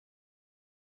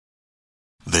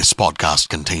This podcast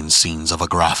contains scenes of a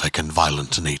graphic and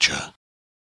violent nature.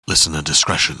 Listener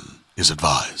discretion is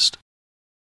advised.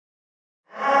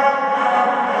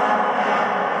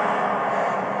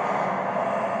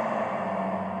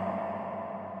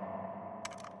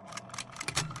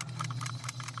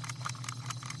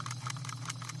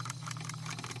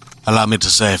 Allow me to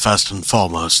say first and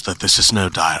foremost that this is no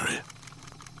diary.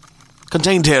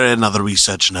 Contained herein are the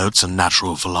research notes and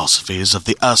natural philosophies of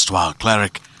the erstwhile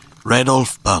cleric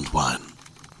Radolf Burntwine,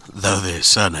 though the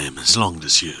surname is long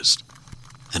disused.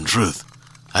 In truth,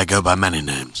 I go by many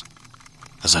names,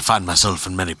 as I find myself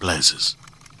in many places,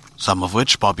 some of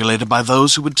which populated by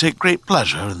those who would take great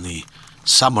pleasure in the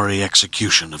summary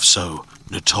execution of so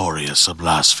notorious a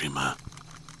blasphemer.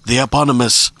 The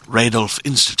eponymous Radolf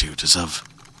Institute is of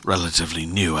relatively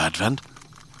new advent,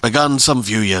 begun some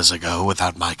few years ago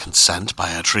without my consent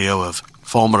by a trio of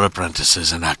former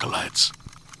apprentices and acolytes,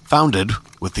 founded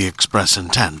with the express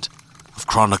intent of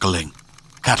chronicling,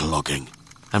 cataloguing,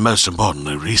 and most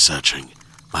importantly researching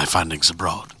my findings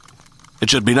abroad. It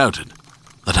should be noted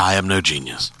that I am no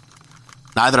genius.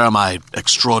 Neither am I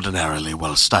extraordinarily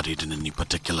well studied in any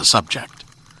particular subject.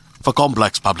 For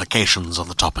complex publications on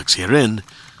the topics herein,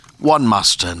 one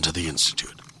must turn to the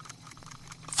Institute.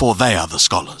 For they are the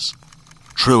scholars,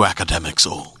 true academics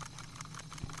all.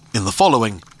 In the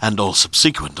following, and all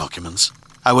subsequent documents,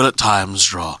 I will at times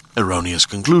draw erroneous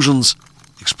conclusions,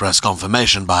 express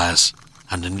confirmation bias,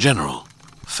 and in general,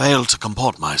 fail to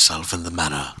comport myself in the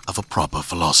manner of a proper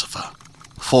philosopher.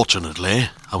 Fortunately,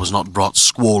 I was not brought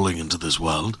squalling into this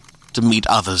world to meet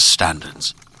others'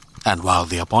 standards, and while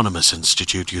the eponymous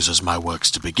institute uses my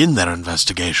works to begin their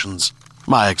investigations,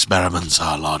 my experiments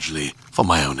are largely for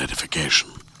my own edification.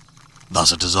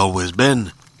 Thus it has always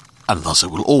been, and thus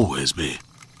it will always be,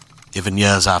 even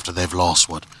years after they've lost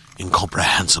what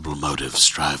incomprehensible motives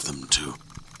drive them to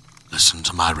listen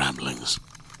to my ramblings.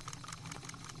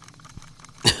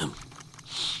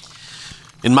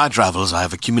 In my travels, I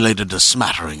have accumulated a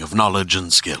smattering of knowledge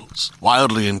and skills,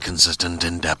 wildly inconsistent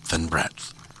in depth and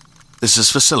breadth. This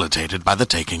is facilitated by the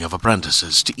taking of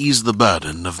apprentices to ease the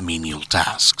burden of menial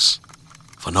tasks.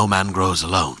 For no man grows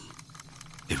alone,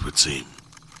 it would seem.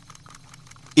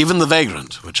 Even the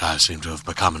vagrant, which I seem to have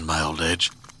become in my old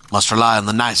age, must rely on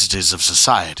the niceties of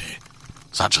society,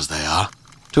 such as they are,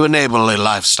 to enable a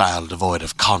lifestyle devoid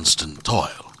of constant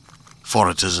toil, for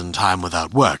it is in time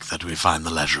without work that we find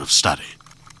the leisure of study.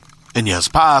 In years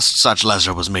past, such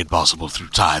leisure was made possible through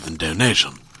tithe and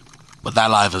donation, but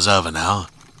that life is over now,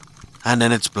 and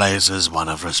in its place is one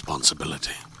of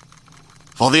responsibility.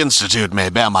 For the Institute may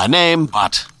bear my name,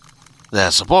 but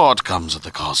their support comes at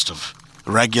the cost of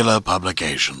regular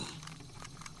publication.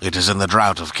 It is in the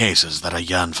drought of cases that I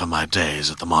yearn for my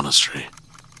days at the monastery.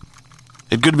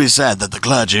 It could be said that the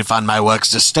clergy find my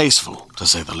works distasteful, to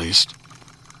say the least.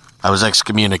 I was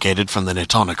excommunicated from the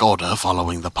Neotonic Order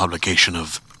following the publication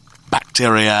of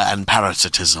Bacteria and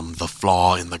Parasitism, the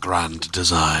Flaw in the Grand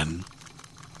Design.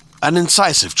 An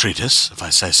incisive treatise, if I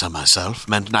say so myself,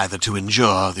 meant neither to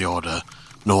injure the order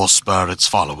nor spur its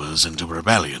followers into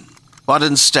rebellion, but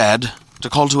instead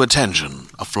to call to attention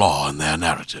a flaw in their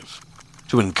narrative,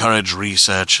 to encourage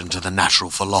research into the natural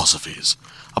philosophies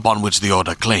upon which the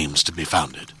order claims to be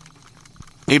founded.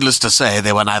 Needless to say,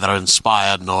 they were neither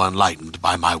inspired nor enlightened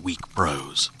by my weak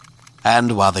prose,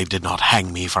 and while they did not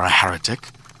hang me for a heretic,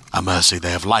 a mercy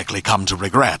they have likely come to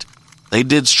regret, they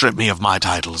did strip me of my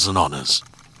titles and honors,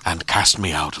 and cast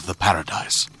me out of the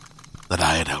paradise that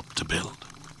I had helped to build.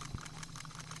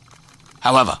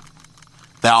 However,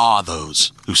 there are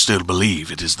those who still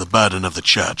believe it is the burden of the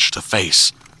Church to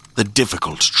face the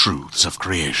difficult truths of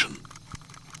creation,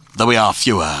 though we are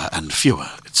fewer and fewer,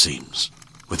 it seems,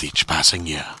 with each passing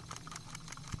year.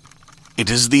 It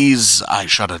is these, I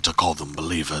shudder to call them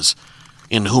believers,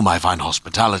 in whom I find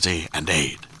hospitality and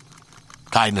aid,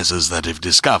 kindnesses that, if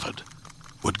discovered,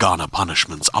 would garner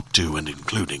punishments up to and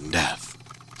including death,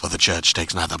 for the Church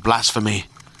takes neither blasphemy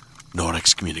nor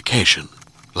excommunication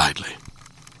lightly.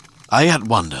 I yet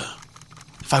wonder,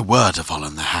 if I were to fall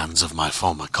in the hands of my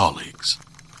former colleagues,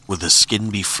 would the skin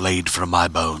be flayed from my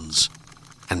bones,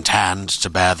 and tanned to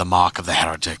bear the mark of the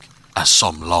heretic, as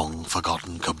some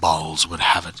long-forgotten cabals would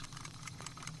have it?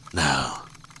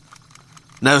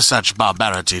 No such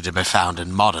barbarity to be found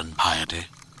in modern piety.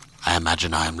 I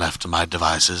imagine I am left to my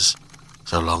devices,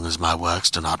 so long as my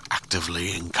works do not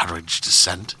actively encourage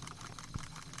dissent.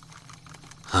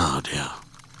 Oh dear.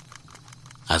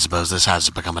 I suppose this has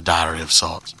become a diary of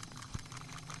sorts.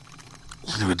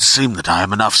 It would seem that I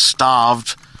am enough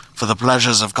starved for the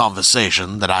pleasures of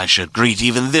conversation that I should greet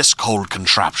even this cold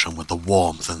contraption with the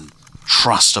warmth and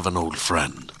trust of an old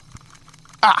friend.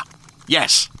 Ah,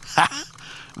 Yes,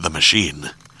 the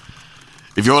machine.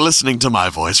 If you're listening to my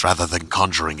voice rather than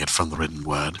conjuring it from the written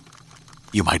word,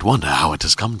 you might wonder how it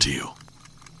has come to you.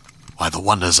 Why, the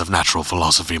wonders of natural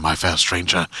philosophy, my fair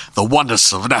stranger, the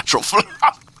wonders of natural philosophy.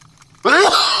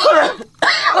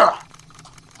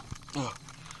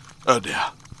 Oh dear.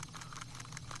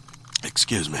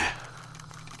 Excuse me.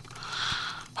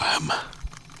 I am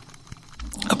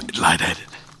a bit lightheaded.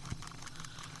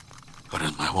 What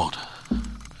is my water?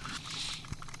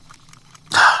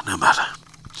 No matter.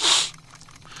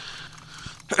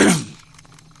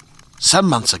 Some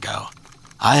months ago,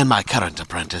 I and my current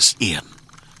apprentice, Ian,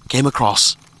 came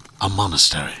across a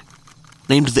monastery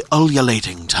named the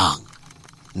Ululating Tongue,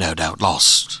 no doubt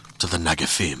lost to the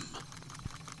Nagafim.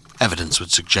 Evidence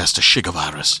would suggest a Shiga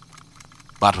virus,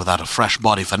 but without a fresh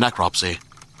body for necropsy,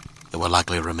 it will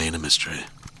likely remain a mystery.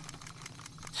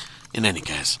 In any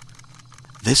case,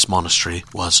 this monastery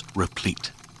was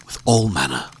replete with all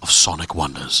manner of sonic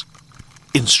wonders.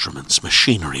 Instruments,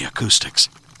 machinery, acoustics.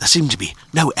 There seemed to be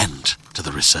no end to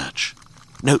the research.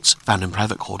 Notes found in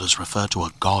private quarters refer to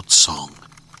a god song,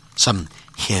 some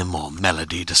hymn or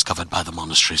melody discovered by the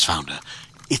monastery's founder.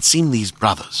 It seemed these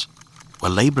brothers were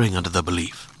laboring under the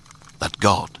belief that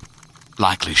God,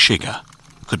 likely Shiga,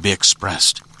 could be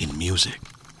expressed in music,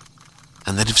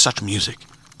 and that if such music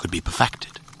could be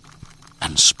perfected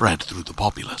and spread through the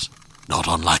populace, not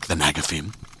unlike the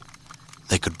Nagafim,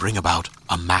 they could bring about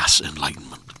a mass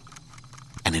enlightenment,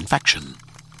 an infection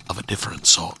of a different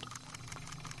sort.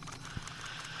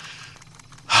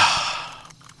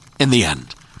 In the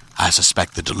end, I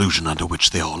suspect the delusion under which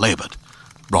they all labored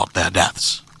brought their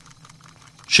deaths.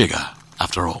 Shiga,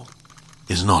 after all,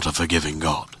 is not a forgiving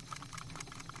god.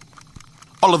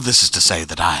 All of this is to say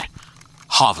that I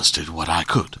harvested what I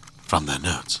could from their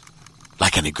notes,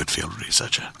 like any good field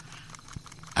researcher,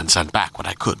 and sent back what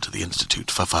I could to the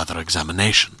Institute for further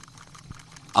examination.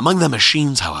 Among their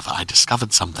machines, however, I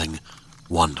discovered something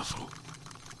wonderful.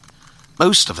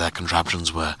 Most of their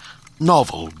contraptions were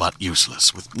novel but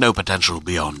useless, with no potential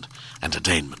beyond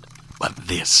entertainment. But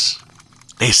this,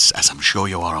 as I'm sure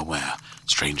you are aware,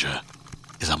 stranger,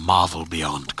 is a marvel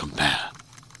beyond compare.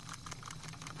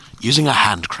 Using a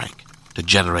hand crank to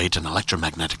generate an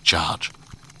electromagnetic charge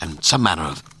and some manner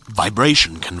of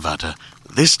vibration converter,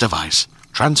 this device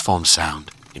transforms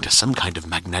sound into some kind of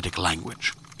magnetic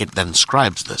language. It then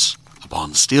scribes this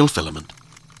upon steel filament,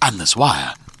 and this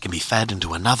wire can be fed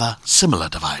into another similar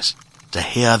device to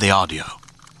hear the audio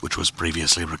which was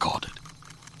previously recorded.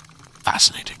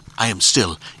 Fascinating. I am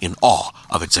still in awe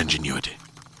of its ingenuity.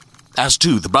 As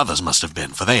too the brothers must have been,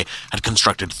 for they had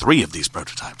constructed 3 of these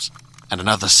prototypes, and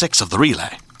another 6 of the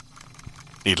relay.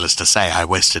 Needless to say, I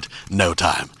wasted no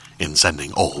time in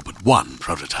sending all but 1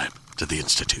 prototype to the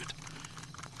Institute,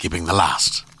 keeping the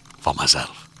last for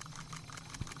myself.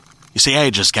 You see,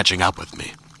 age is catching up with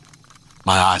me.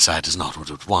 My eyesight is not what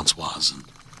it once was, and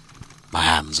my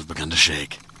hands have begun to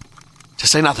shake, to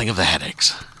say nothing of the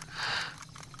headaches.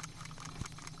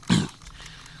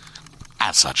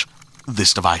 As such,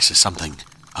 this device is something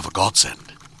of a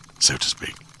godsend, so to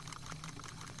speak.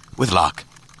 With luck,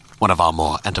 one of our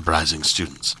more enterprising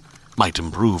students might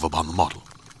improve upon the model,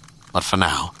 but for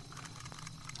now,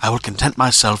 I will content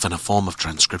myself in a form of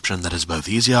transcription that is both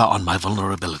easier on my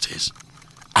vulnerabilities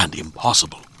and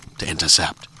impossible to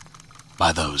intercept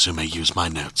by those who may use my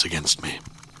notes against me.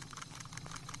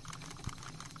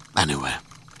 Anyway,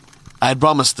 I had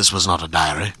promised this was not a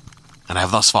diary, and I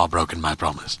have thus far broken my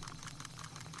promise.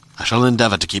 I shall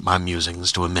endeavor to keep my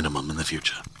musings to a minimum in the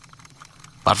future.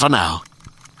 But for now,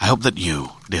 I hope that you,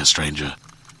 dear stranger,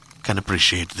 can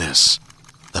appreciate this,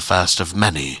 the first of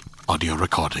many audio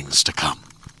recordings to come.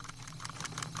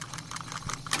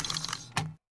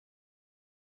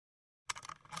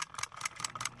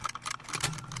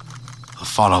 The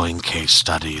following case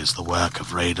study is the work of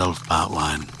Radolf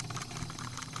Buntwine,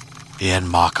 Ian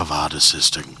Markovard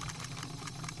assisting.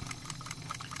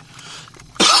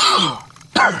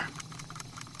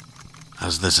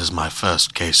 As this is my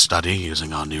first case study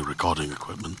using our new recording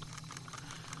equipment,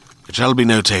 it shall be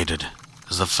notated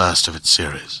as the first of its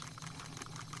series.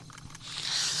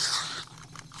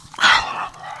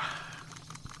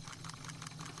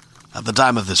 At the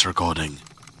time of this recording,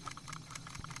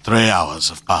 3 hours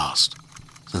have passed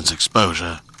since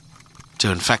exposure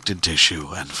to infected tissue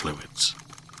and fluids.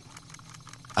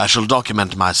 I shall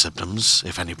document my symptoms,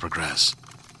 if any progress,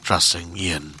 trusting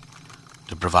Ian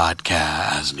to provide care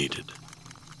as needed.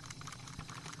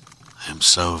 I am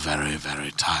so very,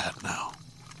 very tired now.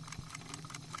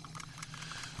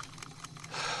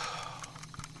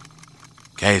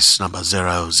 Case number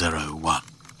 001.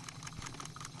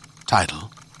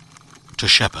 Title: to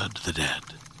shepherd the dead.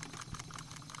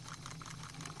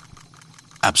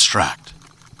 Abstract.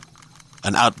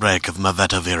 An outbreak of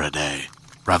Maveta-Viridae,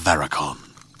 Ravaricon,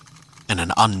 in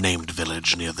an unnamed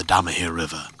village near the Damahir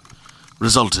River,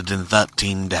 resulted in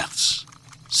 13 deaths,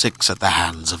 6 at the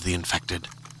hands of the infected,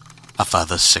 a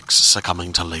further 6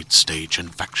 succumbing to late-stage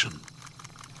infection.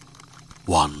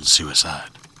 1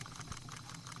 suicide.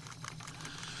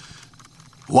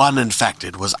 1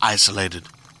 infected was isolated,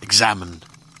 examined,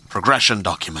 progression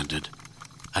documented,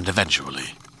 and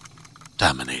eventually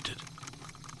terminated.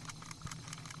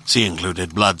 She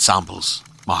included blood samples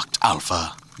marked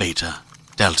alpha, beta,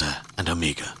 delta, and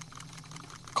omega,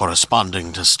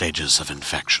 corresponding to stages of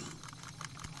infection,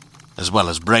 as well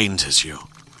as brain tissue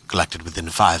collected within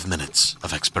 5 minutes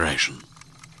of expiration.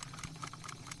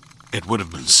 It would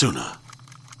have been sooner,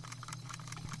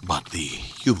 but the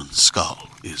human skull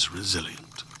is resilient.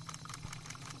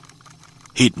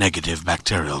 Heat-negative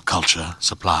bacterial culture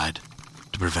supplied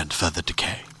to prevent further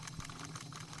decay.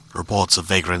 Reports of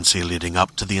vagrancy leading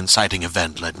up to the inciting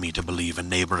event led me to believe a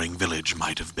neighboring village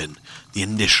might have been the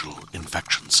initial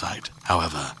infection site.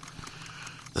 However,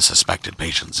 the suspected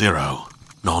patient 0,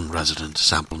 non-resident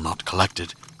sample not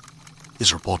collected,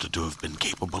 is reported to have been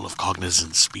capable of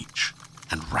cognizant speech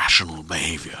and rational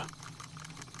behavior.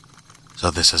 So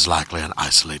this is likely an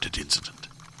isolated incident.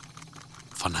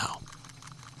 For now.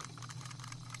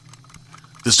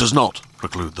 This does not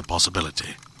preclude the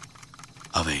possibility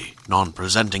of a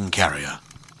non-presenting carrier,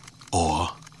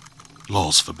 or,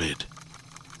 laws forbid,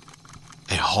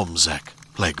 a Homzek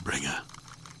plague-bringer,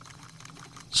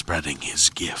 spreading his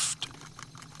gift.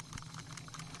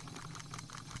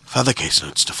 Further case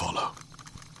notes to follow.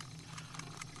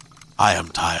 I am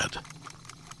tired.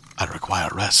 I require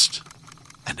rest,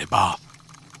 and a bath,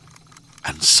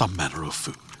 and some manner of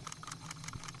food.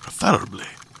 Preferably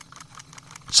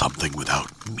something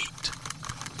without meat.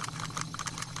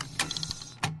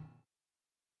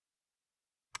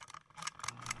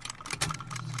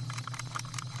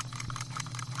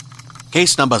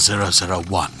 Case number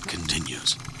 001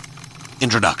 continues.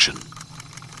 Introduction.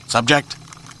 Subject,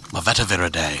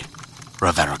 Maveta-Viridae,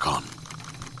 Ravaricon,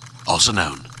 also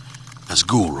known as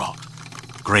ghoul rot,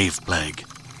 grave plague,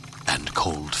 and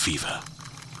cold fever.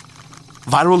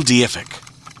 Viral deific,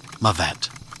 Mavet.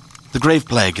 The grave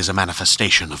plague is a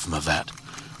manifestation of Mavet,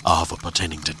 of or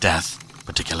pertaining to death,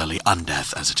 particularly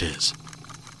undeath as it is.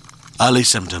 Early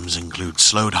symptoms include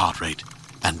slowed heart rate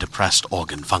and depressed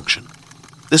organ function.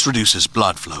 This reduces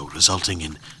blood flow, resulting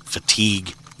in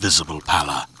fatigue, visible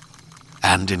pallor,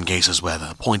 and in cases where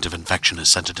the point of infection is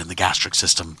centered in the gastric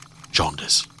system,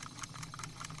 jaundice.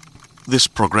 This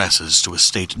progresses to a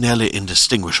state nearly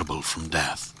indistinguishable from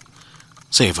death,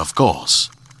 save, of course,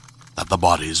 that the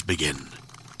bodies begin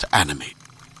to animate,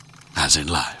 as in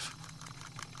life.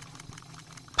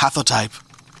 Pathotype,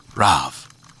 Rav.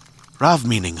 Rav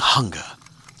meaning hunger,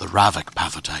 the Ravic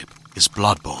pathotype is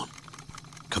bloodborne,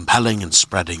 compelling and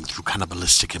spreading through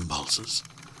cannibalistic impulses.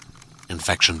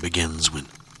 Infection begins when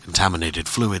contaminated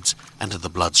fluids enter the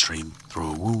bloodstream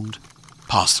through a wound,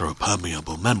 pass through a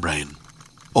permeable membrane,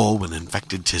 or when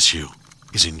infected tissue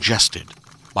is ingested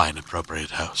by an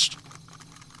appropriate host.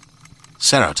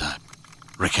 Serotype,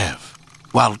 Rikev.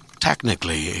 While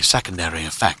technically a secondary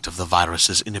effect of the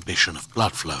virus's inhibition of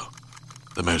blood flow,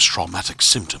 the most traumatic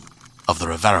symptom of the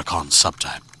Ravaricon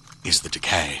subtype is the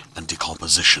decay and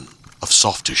decomposition of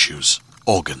soft tissues,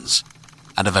 organs,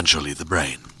 and eventually the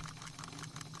brain.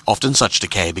 Often such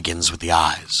decay begins with the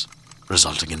eyes,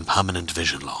 resulting in permanent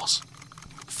vision loss.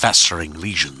 Festering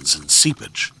lesions and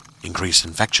seepage increase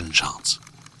infection chance,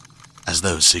 as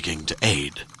those seeking to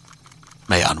aid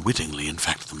may unwittingly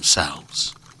infect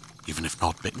themselves, even if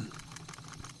not bitten.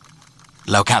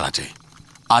 Locality: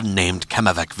 unnamed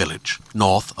Kemavek village,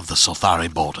 north of the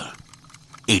Sothari border,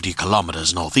 80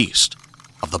 kilometers northeast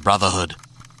of the Brotherhood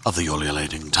of the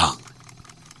Ululating Tongue,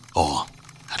 or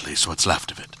at least what's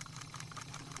left of it.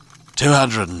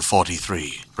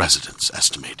 243 residents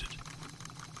estimated.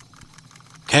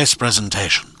 Case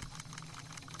presentation.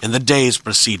 In the days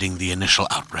preceding the initial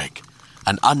outbreak,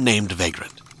 an unnamed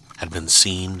vagrant had been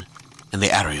seen in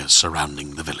the areas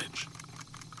surrounding the village.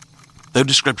 Though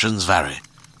descriptions vary,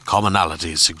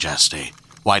 commonalities suggest a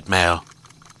white male,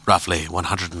 roughly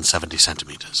 170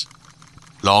 centimeters,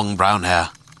 long brown hair,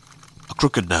 a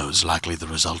crooked nose likely the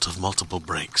result of multiple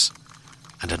breaks,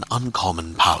 and an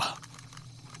uncommon pallor.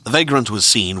 The vagrant was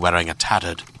seen wearing a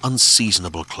tattered,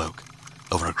 unseasonable cloak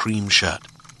over a cream shirt,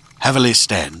 heavily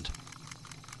stained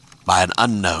by an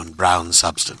unknown brown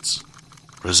substance,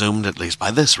 presumed at least by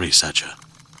this researcher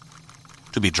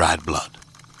to be dried blood.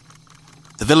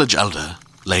 The village elder,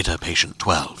 later patient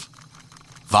 12,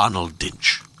 Varnal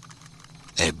Dinch,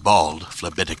 a bald,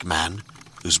 phlebitic man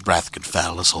whose breath could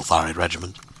fell a Solthari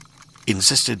regiment,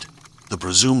 insisted the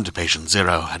presumed patient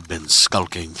Zero had been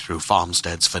skulking through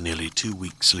farmsteads for nearly 2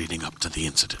 weeks leading up to the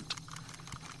incident.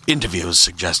 Interviews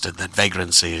suggested that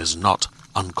vagrancy is not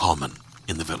uncommon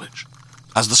in the village,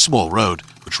 as the small road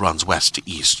which runs west to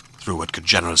east through what could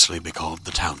generously be called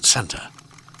the town centre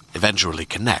eventually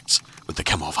connects with the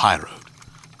Kemov High Road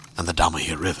and the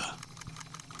Damahir River.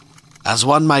 As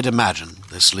one might imagine,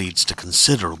 this leads to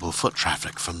considerable foot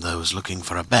traffic from those looking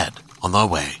for a bed on their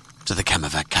way to the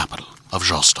Kemavec capital of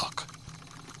Jostok.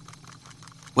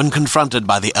 When confronted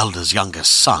by the elder's youngest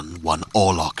son, one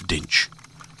Orlok Dinch,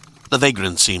 the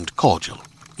vagrant seemed cordial,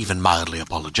 even mildly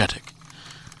apologetic,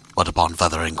 but upon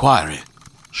further inquiry,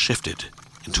 shifted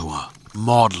into a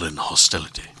maudlin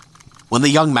hostility. When the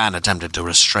young man attempted to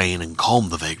restrain and calm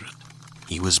the vagrant,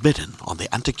 he was bitten on the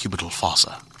antecubital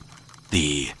fossa,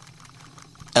 the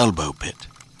elbow pit,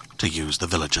 to use the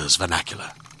villagers'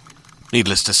 vernacular.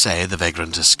 Needless to say, the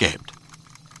vagrant escaped,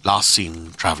 last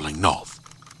seen traveling north.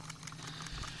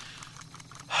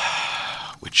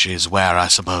 Which is where I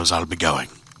suppose I'll be going.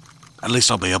 At least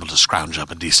I'll be able to scrounge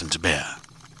up a decent beer.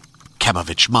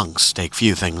 Kemovich monks take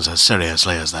few things as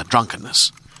seriously as their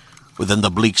drunkenness. Within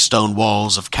the bleak stone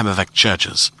walls of Kemavec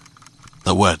churches,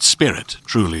 the word spirit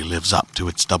truly lives up to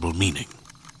its double meaning.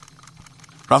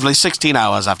 Roughly 16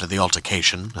 hours after the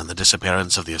altercation and the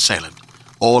disappearance of the assailant,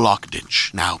 Orlok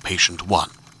Dinch, now patient 1,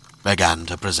 began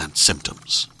to present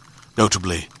symptoms,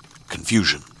 notably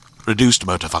confusion, reduced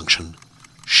motor function,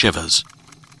 shivers,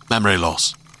 memory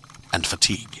loss, and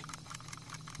fatigue.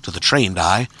 To the trained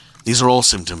eye, these are all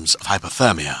symptoms of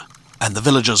hypothermia, and the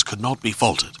villagers could not be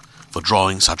faulted for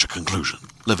drawing such a conclusion,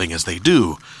 living as they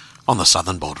do on the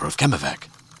southern border of Kemavec.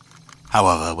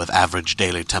 However, with average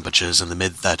daily temperatures in the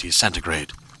mid-30s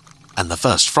centigrade, and the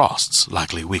first frosts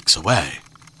likely weeks away,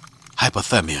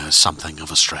 hypothermia is something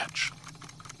of a stretch.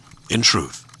 In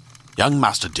truth, young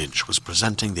Master Dinch was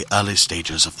presenting the early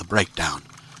stages of the breakdown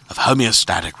of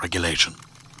homeostatic regulation.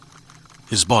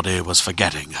 His body was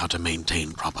forgetting how to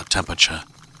maintain proper temperature,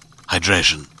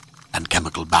 hydration, and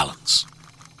chemical balance.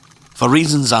 For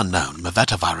reasons unknown,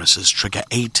 mevetaviruses trigger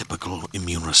atypical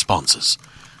immune responses.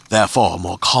 Therefore,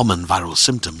 more common viral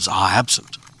symptoms are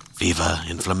absent: fever,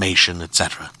 inflammation,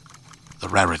 etc. The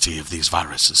rarity of these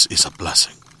viruses is a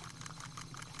blessing.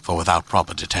 For without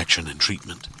proper detection and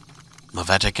treatment,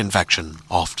 mevetic infection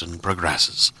often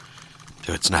progresses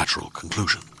to its natural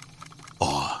conclusion,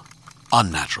 or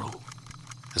unnatural,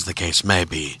 as the case may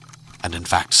be, and in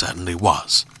fact certainly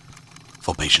was,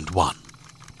 for patient 1.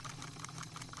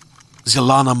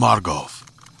 Zilana Margov,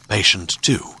 patient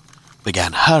 2,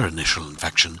 began her initial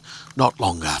infection not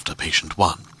long after patient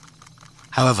 1.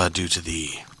 However, due to the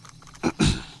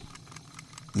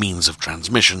means of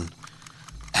transmission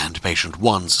and patient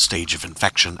 1's stage of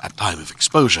infection at time of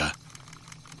exposure,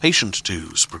 patient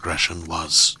 2's progression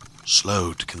was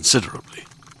slowed considerably.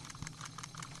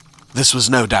 This was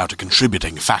no doubt a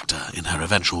contributing factor in her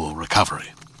eventual recovery.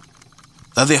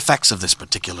 Though the effects of this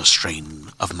particular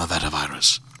strain of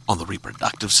mevetavirus on the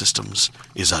reproductive systems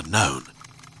is unknown,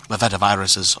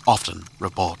 mevetaviruses often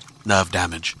report nerve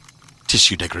damage,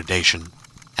 tissue degradation,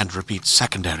 and repeat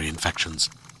secondary infections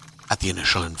at the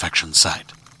initial infection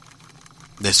site.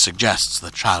 This suggests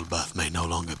that childbirth may no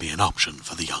longer be an option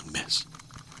for the young miss,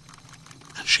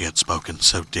 and she had spoken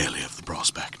so dearly of the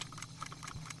prospect.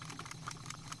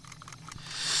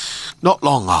 Not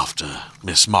long after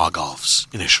Miss Margov's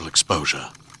initial exposure,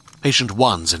 patient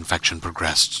 1's infection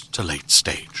progressed to late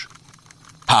stage.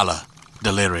 Pallor,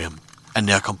 delirium, and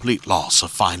near complete loss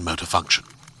of fine motor function.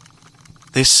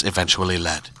 This eventually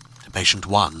led to patient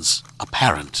 1's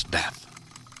apparent death.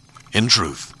 In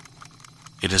truth,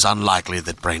 it is unlikely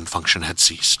that brain function had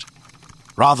ceased,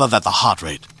 rather that the heart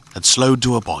rate had slowed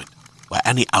to a point where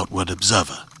any outward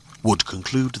observer would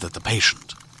conclude that the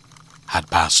patient had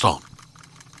passed on.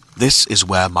 This is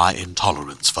where my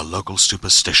intolerance for local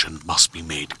superstition must be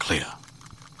made clear.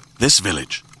 This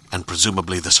village, and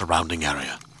presumably the surrounding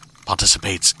area,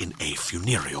 participates in a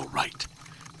funereal rite,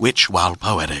 which, while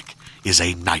poetic, is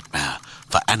a nightmare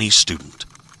for any student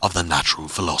of the natural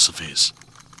philosophies.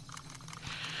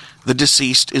 The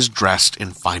deceased is dressed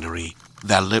in finery,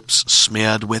 their lips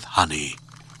smeared with honey,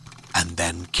 and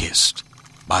then kissed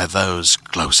by those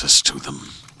closest to them.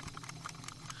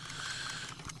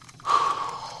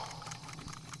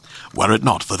 Were it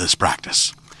not for this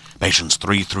practice, patients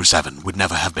 3 through 7 would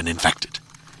never have been infected,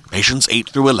 patients 8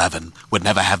 through 11 would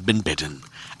never have been bitten,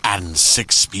 and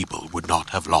 6 people would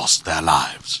not have lost their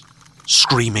lives,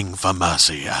 screaming for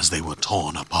mercy as they were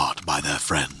torn apart by their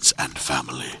friends and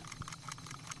family.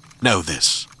 Know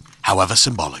this, however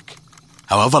symbolic,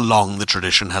 however long the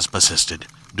tradition has persisted,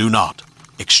 do not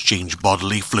exchange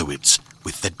bodily fluids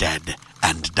with the dead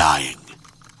and dying.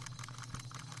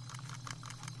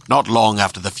 Not long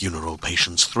after the funeral,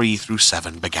 patients 3 through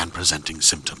 7 began presenting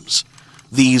symptoms.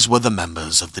 These were the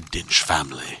members of the Dinch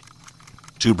family.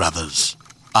 2 brothers,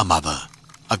 a mother,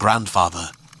 a grandfather,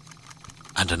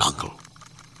 and an uncle.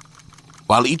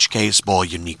 While each case bore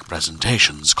unique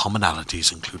presentations,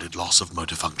 commonalities included loss of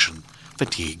motor function,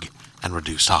 fatigue, and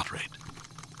reduced heart rate.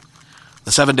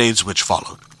 The 7 days which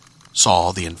followed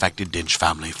saw the infected Dinch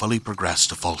family fully progress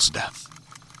to false death.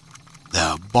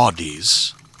 Their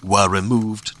bodies were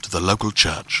removed to the local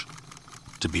church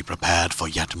to be prepared for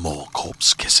yet more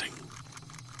corpse kissing.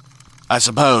 I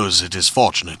suppose it is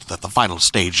fortunate that the final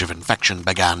stage of infection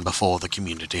began before the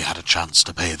community had a chance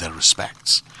to pay their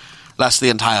respects, lest the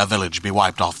entire village be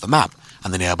wiped off the map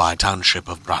and the nearby township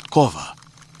of Bratkorva,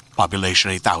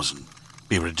 population 8,000,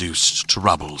 be reduced to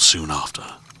rubble soon after.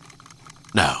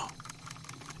 No.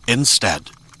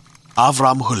 Instead,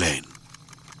 Avram Hulain,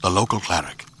 the local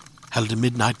cleric, held a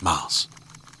midnight mass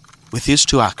with his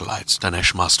 2 acolytes,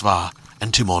 Danesh Mastvar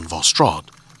and Timon Vostrod,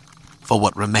 for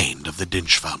what remained of the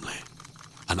Dinch family,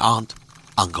 an aunt,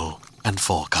 uncle, and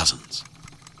 4 cousins.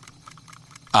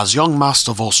 As young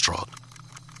Master Vostrod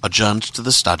adjourned to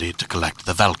the study to collect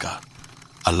the velka,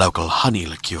 a local honey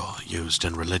liqueur used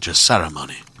in religious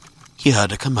ceremony, he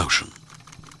heard a commotion.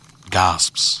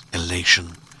 Gasps,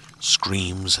 elation,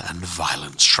 screams, and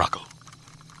violent struggle.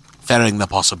 Fearing the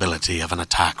possibility of an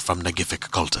attack from Nagific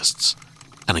cultists,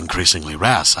 an increasingly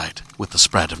rare sight with the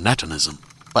spread of Netanism,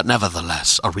 but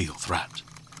nevertheless a real threat,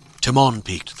 Timon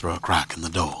peeked through a crack in the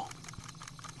door.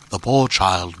 The poor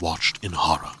child watched in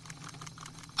horror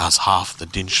as half the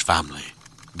Dinch family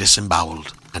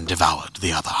disemboweled and devoured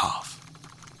the other half,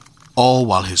 all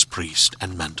while his priest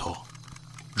and mentor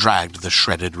dragged the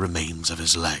shredded remains of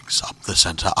his legs up the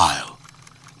center aisle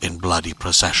in bloody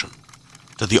procession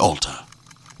to the altar,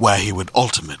 where he would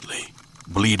ultimately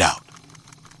bleed out,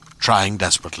 trying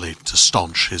desperately to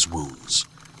staunch his wounds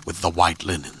with the white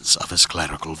linens of his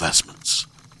clerical vestments.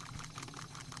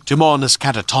 Timon is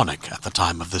catatonic at the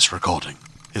time of this recording.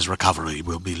 His recovery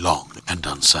will be long and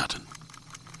uncertain.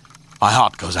 My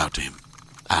heart goes out to him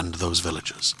and those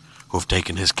villagers who have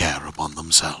taken his care upon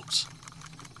themselves.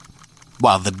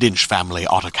 While the Dinch family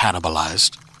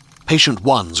auto-cannibalized, Patient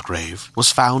 1's grave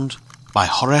was found by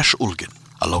Horesh Ulgin,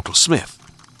 a local smith,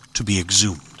 to be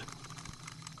exhumed.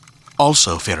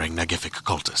 Also fearing Nagific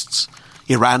cultists,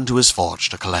 he ran to his forge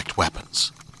to collect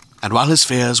weapons, and while his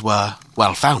fears were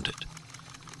well-founded,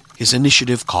 his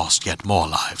initiative cost yet more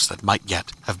lives that might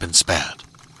yet have been spared.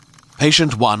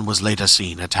 Patient 1 was later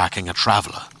seen attacking a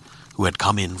traveler who had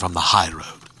come in from the high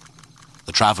road.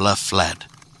 The traveler fled,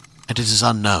 and it is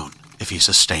unknown if he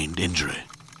sustained injury.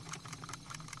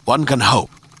 One can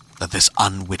hope that this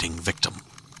unwitting victim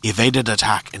evaded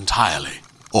attack entirely,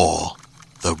 or,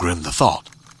 though grim the thought,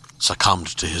 succumbed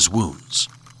to his wounds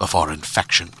before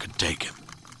infection could take him.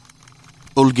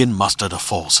 Ulgin mustered a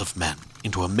force of men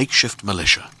into a makeshift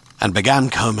militia and began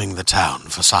combing the town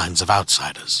for signs of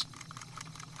outsiders.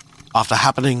 After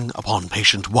happening upon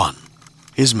Patient 1,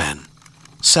 his men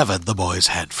severed the boy's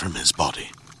head from his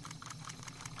body.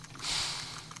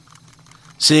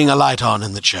 Seeing a light on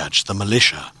in the church, the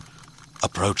militia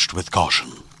approached with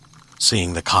caution.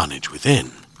 Seeing the carnage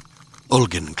within,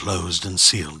 Ulgin closed and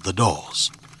sealed the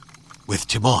doors, with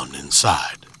Timon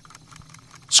inside.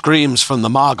 Screams from the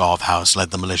Margov house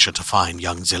led the militia to find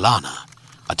young Zilana,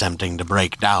 attempting to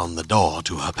break down the door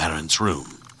to her parents'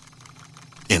 room.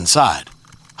 Inside,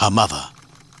 her mother,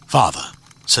 father,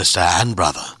 sister, and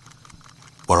brother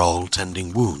were all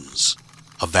tending wounds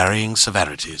of varying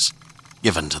severities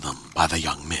given to them by the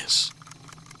young miss.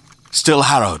 Still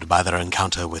harrowed by their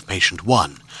encounter with Patient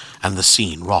 1 and the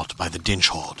scene wrought by the Dinch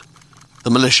horde, the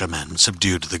militiamen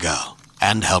subdued the girl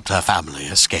and helped her family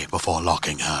escape before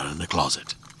locking her in a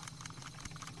closet.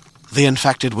 The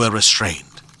infected were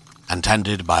restrained and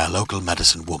tended by a local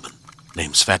medicine woman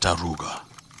named Sveta Ruga,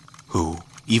 who,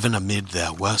 even amid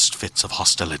their worst fits of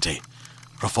hostility,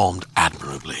 performed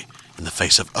admirably in the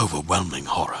face of overwhelming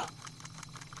horror.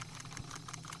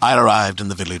 I arrived in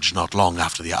the village not long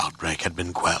after the outbreak had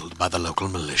been quelled by the local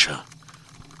militia,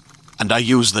 and I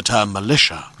use the term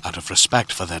militia out of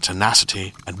respect for their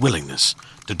tenacity and willingness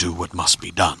to do what must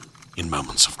be done in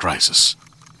moments of crisis.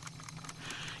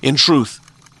 In truth,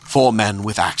 4 men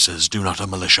with axes do not a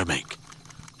militia make,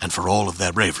 and for all of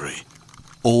their bravery,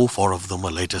 all 4 of them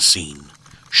were later seen,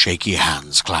 shaky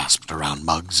hands clasped around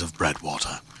mugs of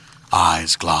breadwater,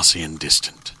 eyes glassy and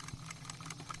distant.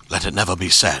 Let it never be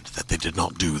said that they did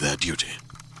not do their duty.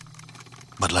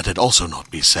 but let it also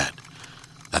not be said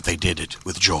that they did it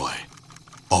with joy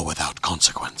or without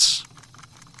consequence.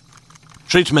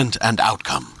 Treatment and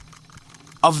outcome.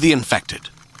 Of the infected,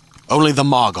 only the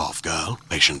Margov girl,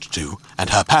 patient 2, and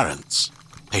her parents,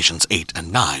 patients 8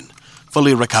 and 9,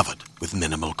 fully recovered with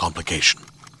minimal complication.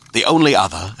 The only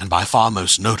other, and by far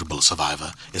most notable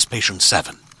survivor, is patient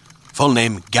 7, full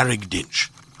name Garrig Dinch,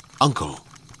 uncle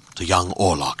to young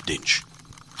Orlok Dinch,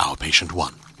 our patient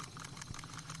 1.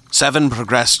 7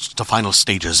 progressed to final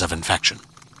stages of infection,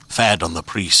 fed on the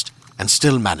priest, and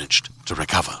still managed to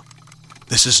recover.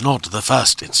 This is not the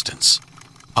first instance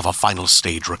of a final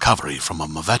stage recovery from a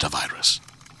Moveta virus,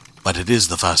 but it is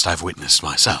the first I've witnessed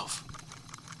myself.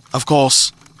 Of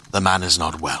course, the man is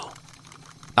not well,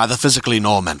 neither physically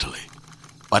nor mentally,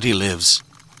 but he lives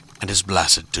and is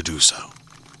blessed to do so,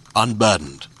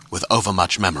 unburdened with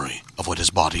overmuch memory of what his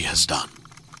body has done.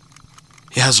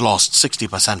 He has lost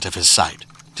 60% of his sight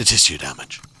to tissue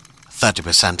damage,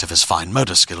 30% of his fine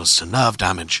motor skills to nerve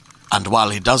damage, and while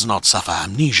he does not suffer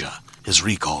amnesia, his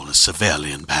recall is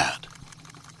severely impaired.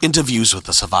 Interviews with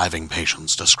the surviving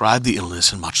patients describe the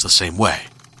illness in much the same way.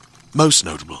 Most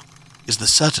notable is the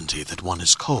certainty that one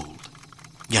is cold,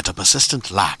 yet a persistent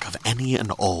lack of any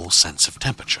and all sense of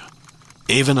temperature.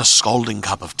 Even a scalding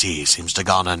cup of tea seems to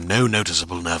garner no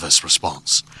noticeable nervous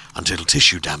response until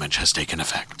tissue damage has taken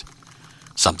effect,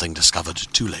 something discovered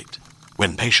too late,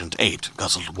 when patient 8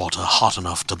 guzzled water hot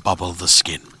enough to bubble the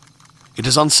skin. It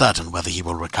is uncertain whether he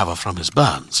will recover from his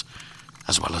burns,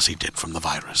 as well as he did from the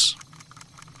virus.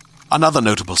 Another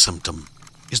notable symptom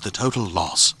is the total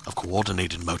loss of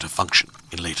coordinated motor function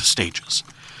in later stages,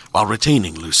 while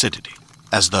retaining lucidity,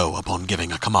 as though upon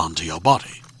giving a command to your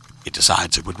body, it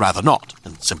decides it would rather not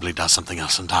and simply does something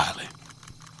else entirely.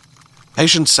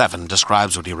 Patient 7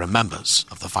 describes what he remembers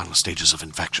of the final stages of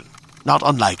infection, not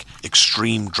unlike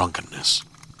extreme drunkenness,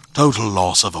 total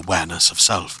loss of awareness of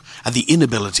self, and the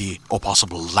inability or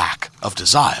possible lack of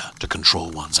desire to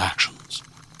control one's actions.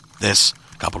 This,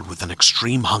 coupled with an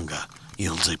extreme hunger,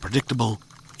 yields a predictable,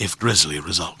 if grisly,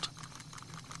 result.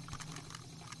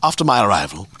 After my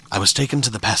arrival, I was taken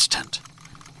to the pest tent,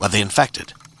 where the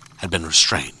infected had been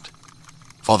restrained,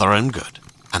 for their own good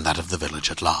and that of the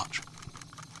village at large.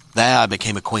 There I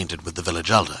became acquainted with the village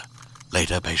elder,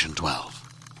 later patient 12,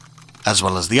 as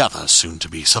well as the other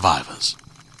soon-to-be survivors.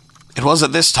 It was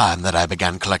at this time that I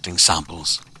began collecting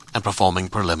samples and performing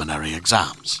preliminary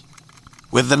exams.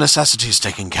 With the necessities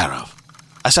taken care of,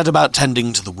 I set about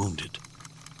tending to the wounded.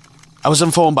 I was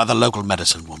informed by the local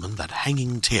medicine woman that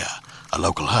hanging tear, a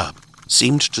local herb,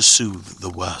 seemed to soothe the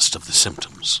worst of the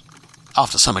symptoms.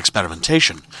 After some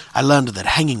experimentation, I learned that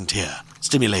hanging tear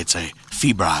stimulates a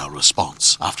febrile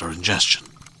response after ingestion.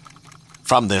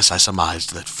 From this, I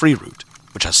surmised that free root,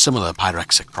 which has similar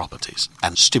pyrexic properties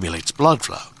and stimulates blood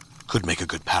flow, could make a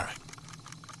good pairing.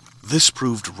 This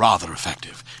proved rather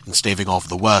effective in staving off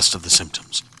the worst of the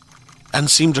symptoms, and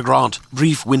seemed to grant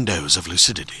brief windows of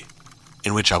lucidity,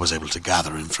 in which I was able to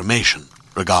gather information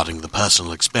regarding the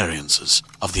personal experiences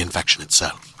of the infection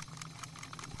itself.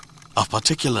 Of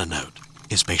particular note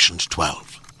is patient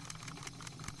 12.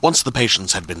 Once the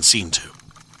patients had been seen to,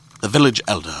 the village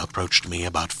elder approached me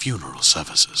about funeral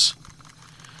services.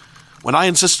 When I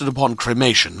insisted upon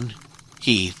cremation,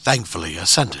 he thankfully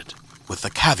assented, with the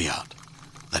caveat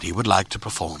that he would like to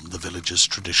perform the village's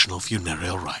traditional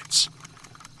funereal rites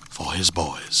for his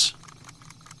boys.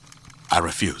 I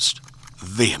refused,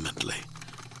 vehemently,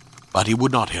 but he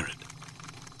would not hear it.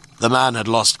 The man had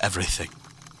lost everything.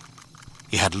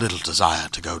 He had little desire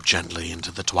to go gently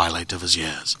into the twilight of his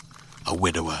years, a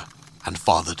widower and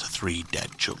father to 3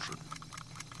 dead children.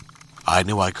 I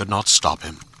knew I could not stop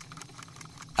him,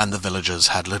 and the villagers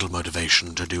had little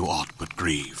motivation to do aught but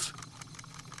grieve.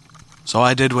 So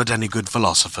I did what any good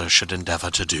philosopher should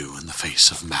endeavor to do in the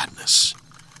face of madness.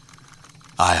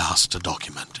 I asked to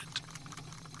document it.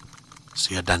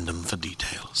 See addendum for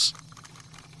details.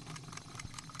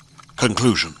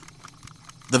 Conclusion.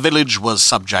 The village was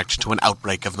subject to an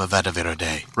outbreak of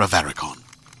Moveta-Viridae Revaricon.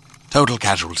 Total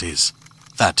casualties,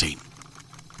 13.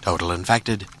 Total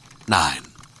infected, 9.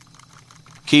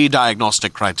 Key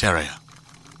diagnostic criteria: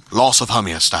 loss of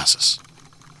homeostasis,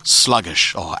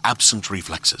 sluggish or absent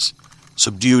reflexes,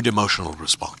 subdued emotional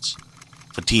response,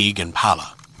 fatigue and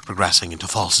pallor progressing into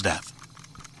false death,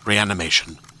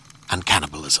 reanimation, and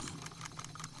cannibalism.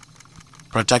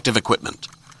 Protective equipment: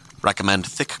 recommend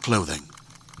thick clothing,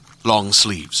 long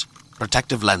sleeves,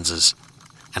 protective lenses,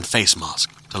 and face mask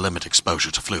to limit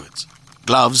exposure to fluids.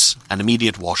 Gloves and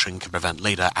immediate washing can prevent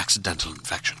later accidental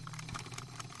infection.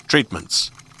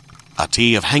 Treatments: a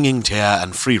tea of hanging tear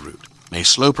and free root may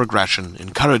slow progression,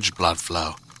 encourage blood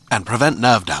flow, and prevent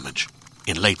nerve damage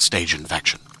in late-stage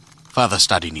infection. Further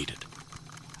study needed.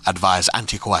 Advise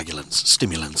anticoagulants,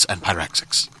 stimulants, and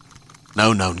pyrexics.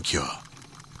 No known cure,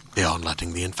 beyond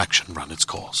letting the infection run its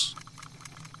course.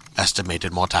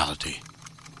 Estimated mortality,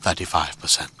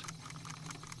 35%.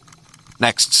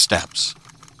 Next steps.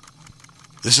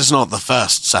 This is not the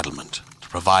first settlement to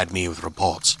provide me with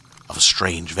reports of a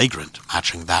strange vagrant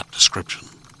matching that description.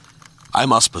 I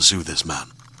must pursue this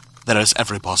man. There is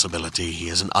every possibility he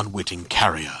is an unwitting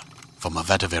carrier from a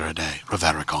Vetiviridea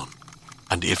revericon,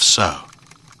 and if so,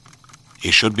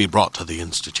 he should be brought to the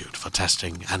Institute for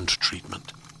testing and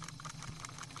treatment.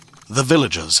 The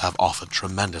villagers have offered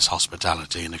tremendous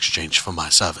hospitality in exchange for my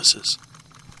services.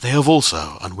 They have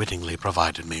also unwittingly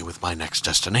provided me with my next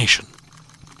destination.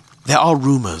 There are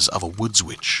rumors of a woods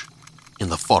witch in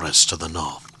the forest to the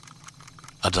north.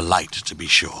 A delight, to be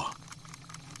sure.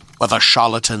 Whether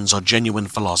charlatans or genuine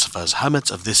philosophers,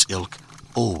 hermits of this ilk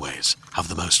always have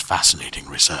the most fascinating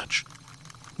research.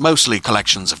 Mostly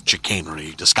collections of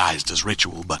chicanery disguised as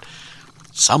ritual, but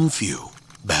some few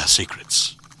bear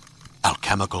secrets.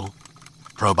 Alchemical,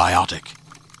 probiotic,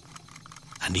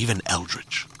 and even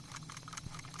eldritch.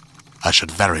 I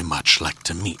should very much like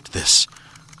to meet this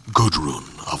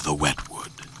Gudrun of the Wetwood.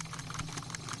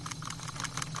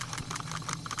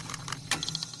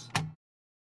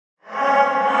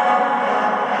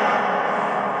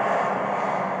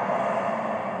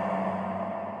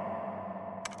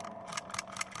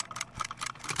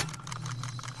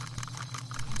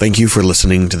 Thank you for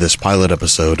listening to this pilot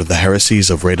episode of The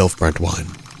Heresies of Radolf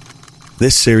Burntwine.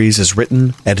 This series is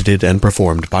written, edited, and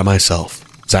performed by myself,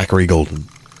 Zachary Golden,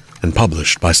 and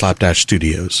published by Slapdash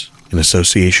Studios in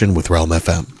association with Realm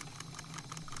FM.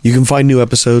 You can find new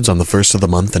episodes on the first of the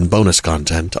month and bonus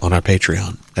content on our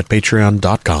Patreon at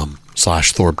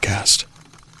patreon.com/Thorbcast.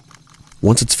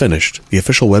 Once it's finished, the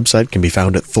official website can be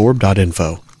found at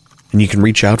thorb.info, and you can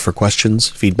reach out for questions,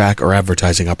 feedback, or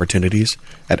advertising opportunities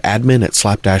at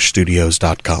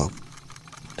admin@slapdashstudios.com.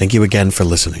 Thank you again for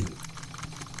listening,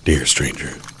 dear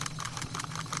stranger.